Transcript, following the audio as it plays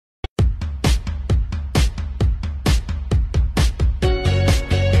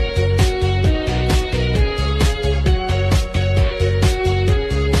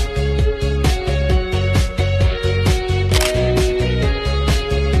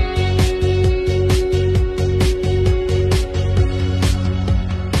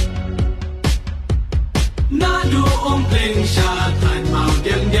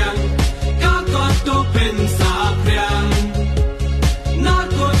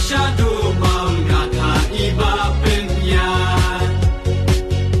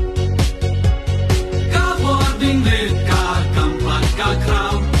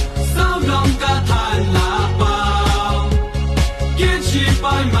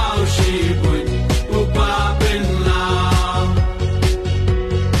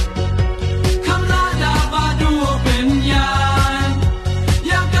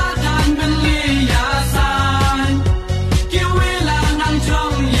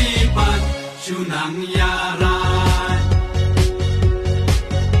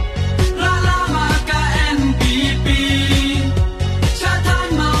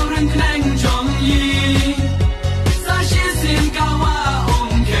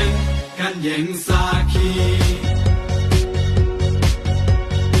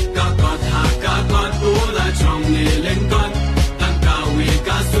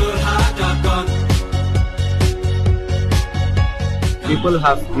People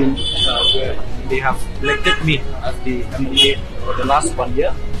have been, they have elected me as the MPA for the last 1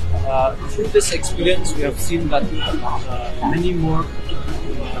 year. Through this experience, we have seen that many more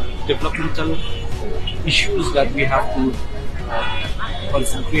developmental issues that we have to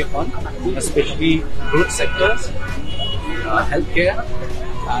concentrate on, especially growth sectors, healthcare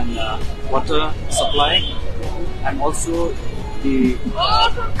and water supply, and also the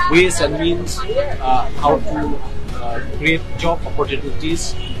ways and means how to create job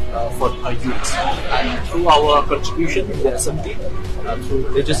opportunities for our youth. And through our contribution to the Assembly, through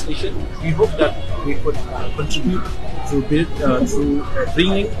legislation, we hope that we could contribute to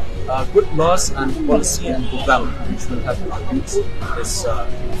bringing good laws and policy and program which will help our youth this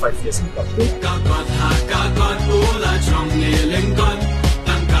 5 years to come.